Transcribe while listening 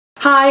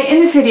Hi, in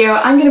this video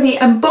I'm going to be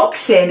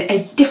unboxing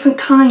a different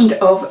kind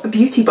of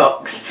beauty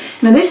box.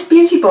 Now this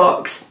beauty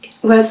box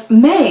was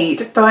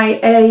made by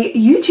a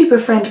YouTuber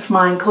friend of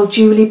mine called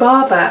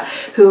Barbour,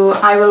 who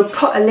I will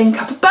put a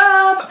link up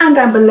above and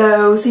down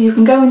below so you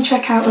can go and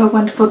check out her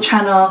wonderful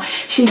channel.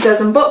 She does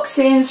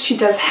unboxings, she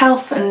does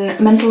health and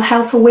mental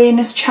health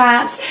awareness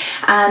chats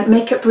and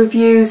makeup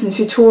reviews and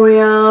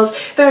tutorials,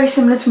 very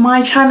similar to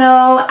my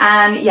channel,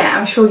 and yeah,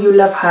 I'm sure you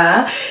love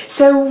her.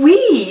 So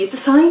we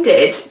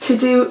decided to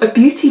do a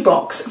beauty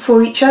box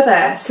for each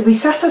other. So we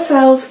set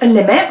ourselves a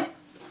limit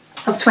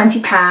of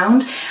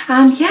 £20,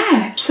 and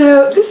yeah,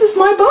 so this is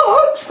my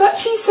box that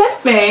she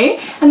sent me,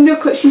 and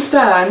look what she's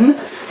done.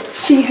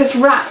 She has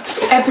wrapped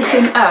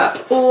everything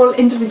up all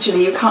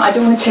individually. I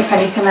don't want to tip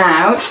anything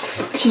out,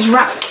 but she's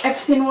wrapped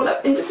everything all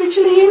up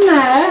individually in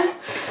there.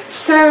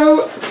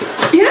 So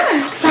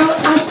yeah, so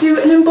I'll do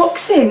an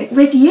unboxing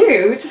with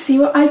you to see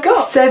what I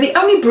got. So the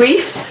only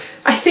brief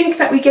I think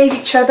that we gave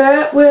each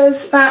other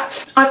was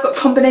that I've got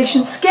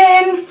combination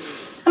skin,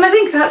 and I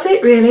think that's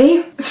it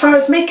really. As far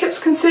as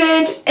makeup's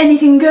concerned,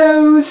 anything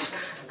goes.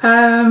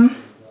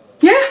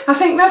 Yeah, I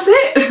think that's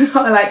it.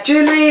 I like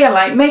jewellery, I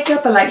like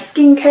makeup, I like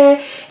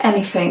skincare,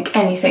 anything.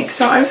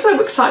 So I'm so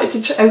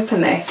excited to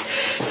open this.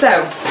 So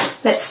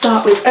let's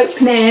start with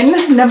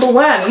opening number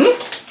one.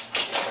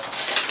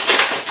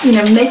 You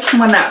know, making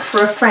one up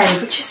for a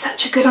friend, which is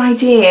such a good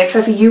idea if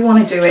ever you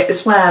want to do it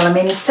as well. I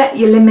mean, set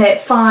your limit,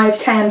 5,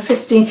 10,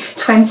 15,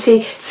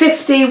 20,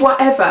 50,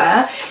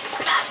 whatever.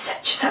 But that's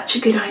such a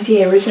good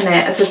idea, isn't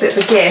it? As a bit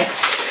of a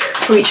gift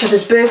for each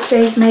other's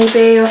birthdays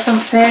maybe or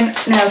something.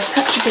 No,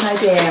 such a good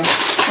idea.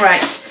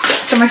 Right,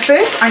 so my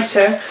first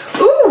item,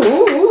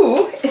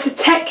 ooh, it's a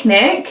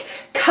Technic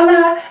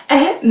Colour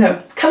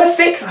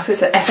Fix, I thought it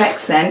was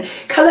FX then,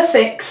 Colour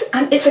Fix,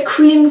 and it's a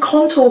cream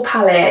contour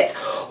palette.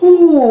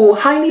 Ooh,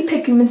 highly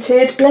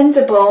pigmented,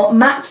 blendable,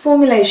 matte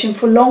formulation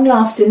for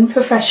long-lasting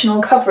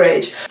professional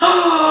coverage.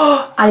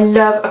 Oh, I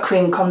love a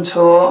cream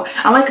contour.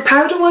 I like a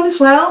powder one as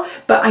well,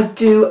 but I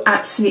do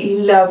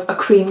absolutely love a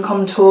cream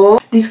contour.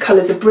 These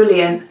colours are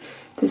brilliant.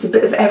 There's a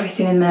bit of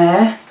everything in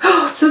there.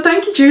 Oh, so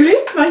thank you, Julie.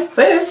 My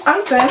first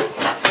item.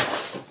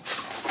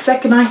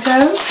 Second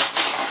item.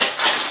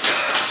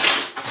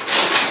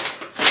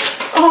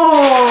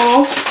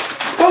 Oh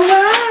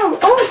wow!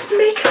 Oh, it's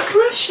makeup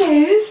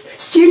brushes.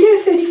 Studio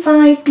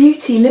 35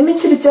 Beauty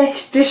limited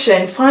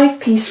edition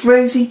 5-piece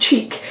rosy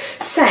cheek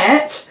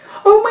set.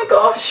 Oh my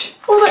gosh!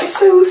 Oh, that is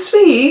so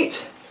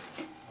sweet.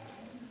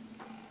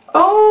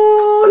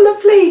 Oh,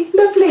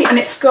 lovely. And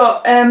it's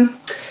got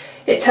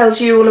it tells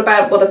you all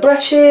about what the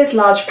brush is: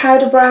 large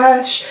powder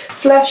brush,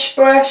 flush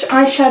brush,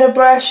 eyeshadow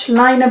brush,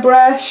 liner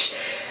brush,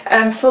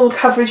 full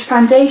coverage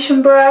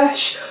foundation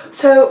brush.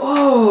 So,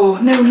 oh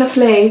no,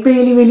 lovely,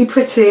 really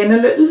pretty, and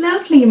they look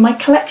lovely in my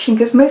collection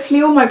because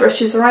mostly all my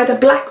brushes are either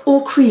black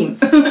or cream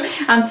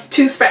and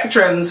 2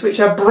 spectrums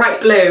which are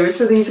bright blue,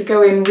 so these are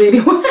going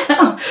really well.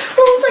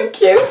 Oh,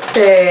 thank you.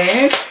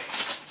 Big.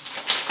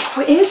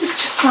 Oh, it is, it's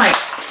just like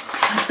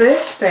my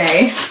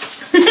birthday.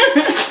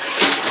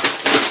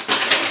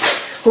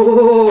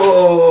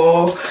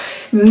 Oh,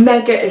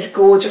 mega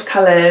gorgeous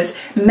colours.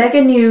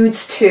 Mega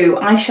Nudes 2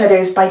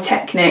 eyeshadows by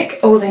Technic.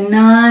 Oh, they're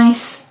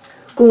nice.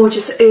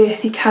 Gorgeous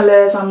earthy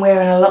colours. I'm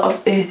wearing a lot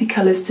of earthy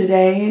colours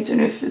today. I don't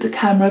know if the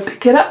camera will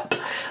pick it up.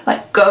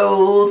 Like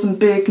golds and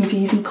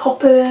burgundies and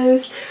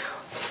coppers.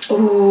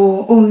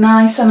 Oh,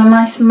 nice. And a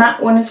nice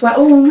matte one as well.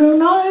 Oh, no,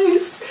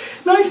 nice.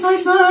 Nice.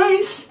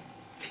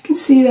 If you can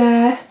see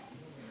there.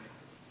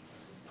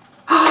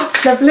 Oh,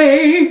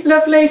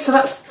 lovely. So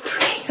that's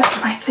 3. That's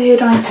my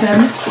third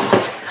item.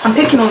 I'm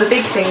picking all the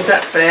big things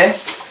up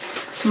first.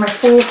 So my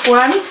fourth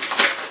one.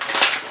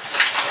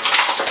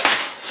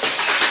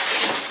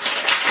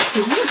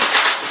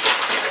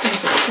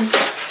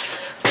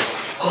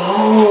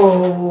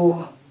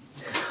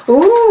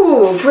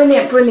 Oh,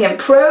 brilliant.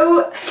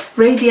 Pro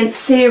Radiant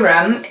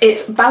Serum.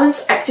 It's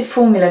Balanced Active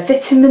Formula,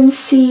 Vitamin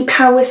C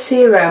Power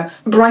Serum.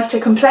 Brighter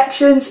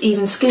complexions,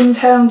 even skin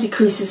tone,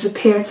 decreases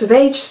appearance of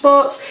age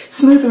spots,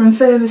 smoother and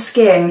firmer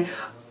skin.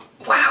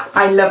 Wow,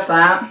 I love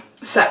that.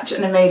 Such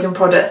an amazing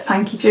product.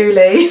 Thank you,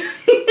 Julie.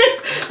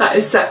 That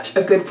is such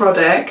a good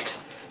product.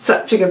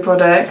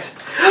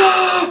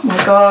 Oh my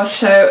gosh,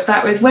 so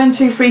that was 1,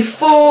 2, 3,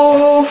 4.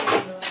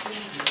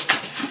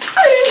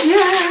 Oh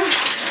yeah.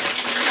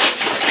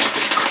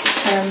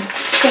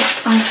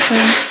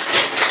 Item.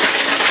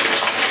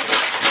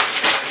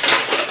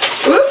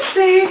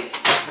 Oopsie.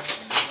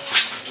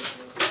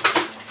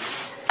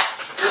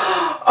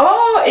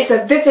 Oh, it's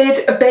a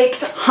Vivid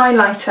Baked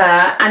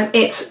highlighter, and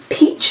it's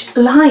Peach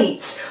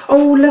Light.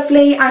 Oh,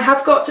 lovely. I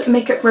have got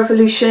Makeup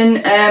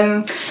Revolution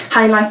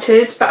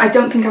highlighters, but I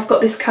don't think I've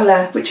got this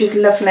colour, which is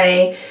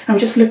lovely. I'm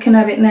just looking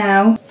at it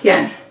now.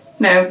 Yeah,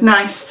 no,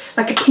 nice.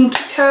 Like a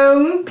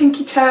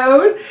pinky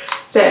tone.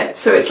 There,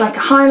 so it's like a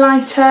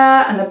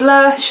highlighter and a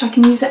blush. I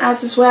can use it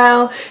as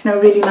well. No,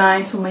 really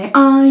nice on my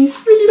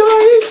eyes. Really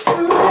nice.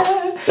 So,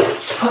 yeah.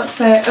 So what's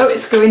there? Oh,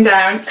 it's going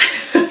down.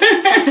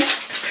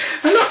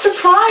 I'm not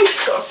surprised.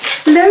 She's got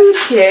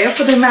loads here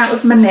for the amount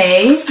of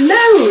money.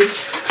 Loads.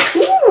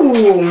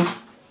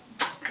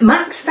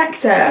 Max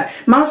Factor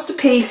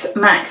Masterpiece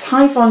Max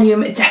High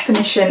Volume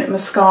Definition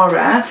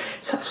Mascara.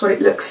 So that's what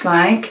it looks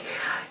like.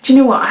 Do you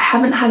know what? I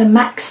haven't had a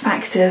Max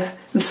Factor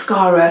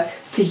mascara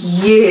for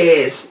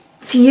years.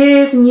 For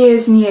years and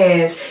years and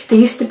years. They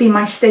used to be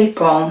my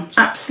staple.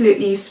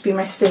 Absolutely used to be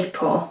my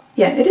staple.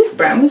 Yeah, it is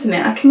brown, isn't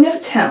it? I can never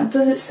tell.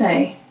 Does it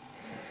say?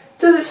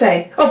 Does it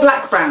say? Oh,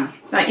 black brown.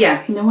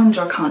 Yeah, no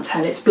wonder I can't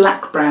tell. It's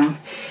black brown.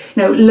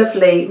 No,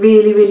 lovely,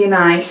 really, really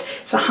nice.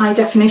 It's a high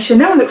definition.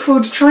 No, I look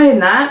forward to trying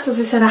that. As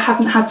I said, I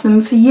haven't had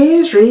them for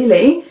years,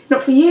 really.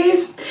 Not for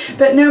years,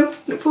 but no,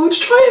 look forward to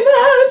trying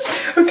that.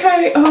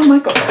 Okay, oh my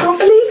God, I can't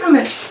believe how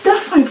much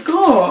stuff I've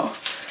got.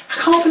 I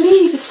can't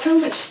believe there's so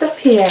much stuff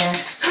here.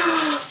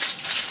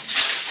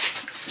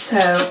 So,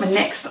 my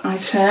next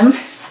item.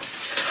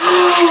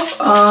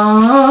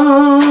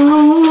 Oh,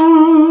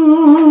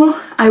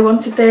 I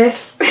wanted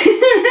this.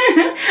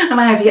 And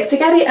I have yet to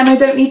get it, and I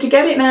don't need to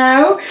get it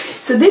now.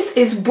 So this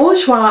is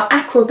Bourjois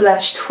Aqua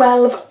Blush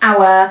 12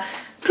 Hour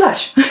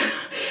Blush.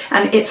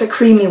 And it's a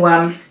creamy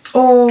one.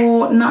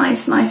 Oh,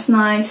 nice, nice,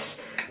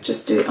 nice.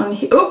 Just do it on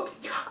here. Oh,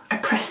 I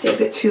pressed it a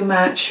bit too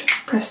much.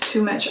 Pressed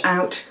too much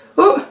out.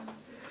 Oh,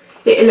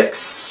 it looks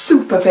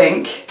super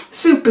pink.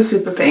 Super,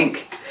 super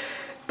pink.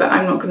 But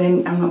I'm not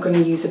gonna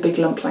use a big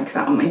lump like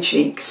that on my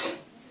cheeks.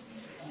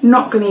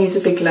 Not gonna use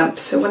a big lump,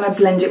 so when I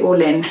blend it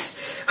all in,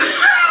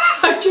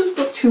 I've just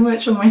put too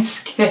much on my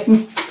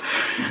skin.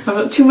 I've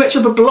got too much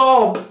of a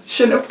blob.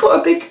 Shouldn't have put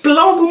a big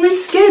blob on my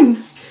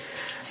skin.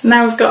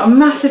 Now I've got a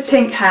massive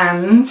pink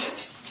hand.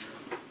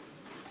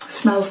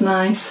 Smells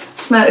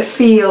nice. It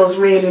feels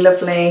really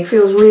lovely.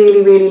 Feels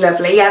really, really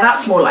lovely. Yeah,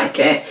 that's more like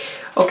it.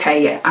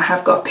 Okay, yeah, I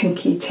have got a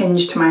pinky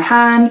tinge to my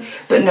hand,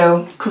 but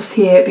no, across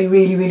here it'd be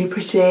really, really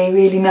pretty,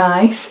 really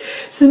nice.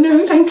 So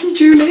no, thank you,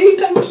 Julie,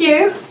 thank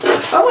you.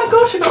 Oh my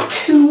gosh, I got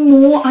 2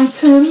 more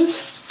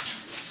items.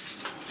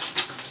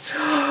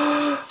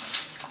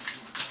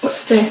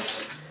 What's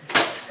this?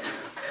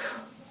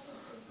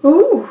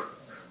 Ooh,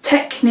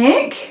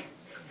 Technic.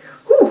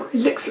 Ooh, it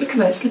looks, look at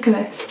this, look at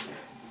this.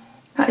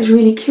 That is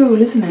really cool,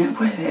 isn't it?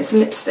 What is it? It's a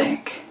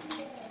lipstick.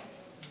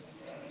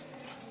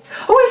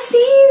 Oh, I've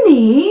seen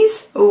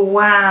these. Oh,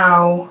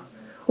 wow.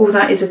 Oh,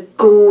 that is a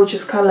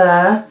gorgeous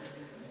colour.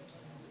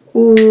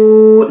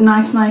 Oh,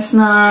 nice, nice,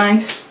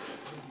 nice.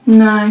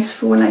 Nice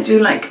for when I do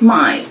like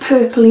my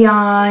purpley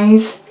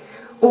eyes.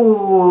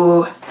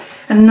 Oh,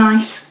 a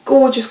nice,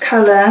 gorgeous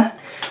colour.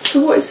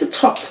 So what is the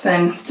top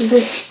then? Does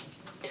this...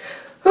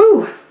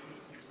 Oh,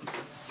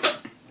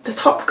 the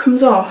top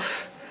comes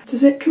off.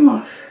 Does it come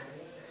off?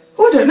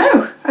 Oh, I don't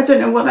know. I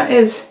don't know what that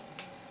is.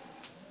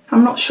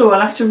 I'm not sure,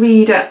 I'll have to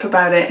read up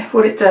about it,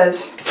 what it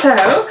does.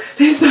 So,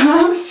 there's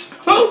that.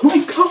 Oh my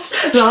gosh.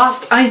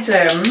 Last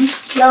item.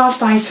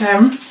 Last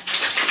item.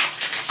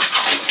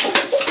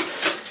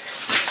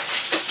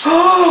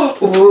 Oh,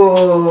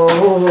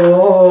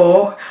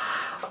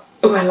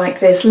 I like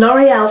this.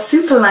 L'Oreal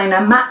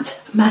Superliner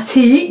Matte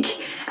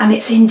Matique. And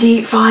it's in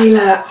deep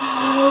violet.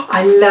 Oh,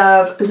 I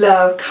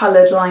love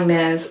coloured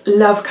liners.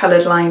 Love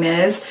coloured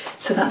liners.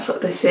 So that's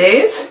what this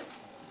is.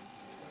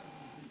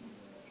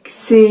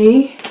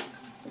 See?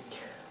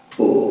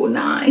 Oh,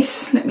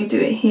 nice. Let me do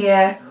it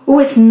here. Oh,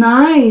 it's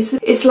nice.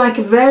 It's like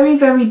a very,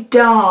 very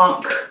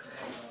dark.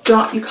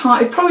 You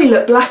can't, it probably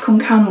look black on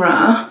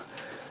camera.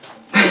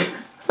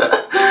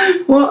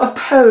 What a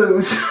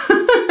pose.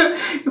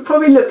 You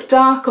probably look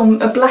black on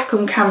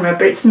camera,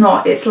 but it's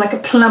not. It's like a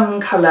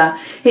plum colour.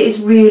 It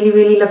is really,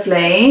 really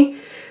lovely.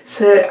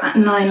 So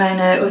an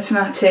eyeliner,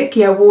 automatic,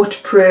 yeah,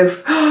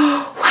 waterproof.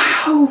 Wow,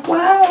 wow,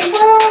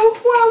 wow,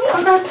 wow.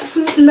 I'm going to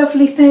some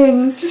lovely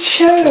things to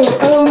show.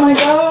 Oh my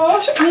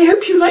gosh. I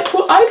hope you like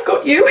what I've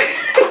got you.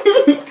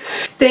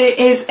 There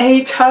is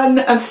a ton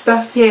of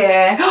stuff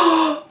here.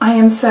 I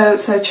am so,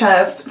 so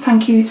chuffed.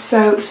 Thank you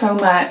so, so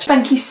much.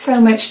 Thank you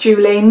so much,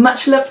 Julie.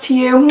 Much love to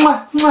you.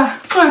 Mwah, mwah,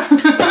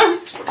 mwah.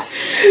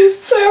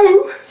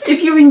 So,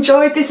 if you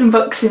enjoyed this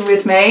unboxing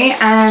with me,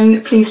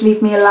 and please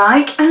leave me a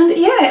like, and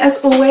yeah,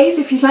 as always,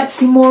 if you'd like to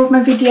see more of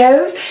my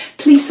videos,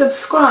 please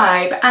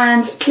subscribe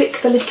and click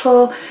the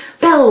little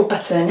bell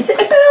button. Is it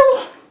a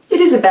bell? It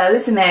is a bell,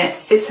 isn't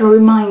it? It's a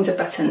reminder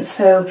button,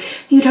 so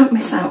you don't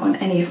miss out on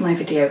any of my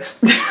videos.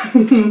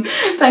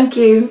 Thank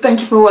you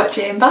for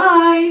watching,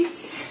 bye!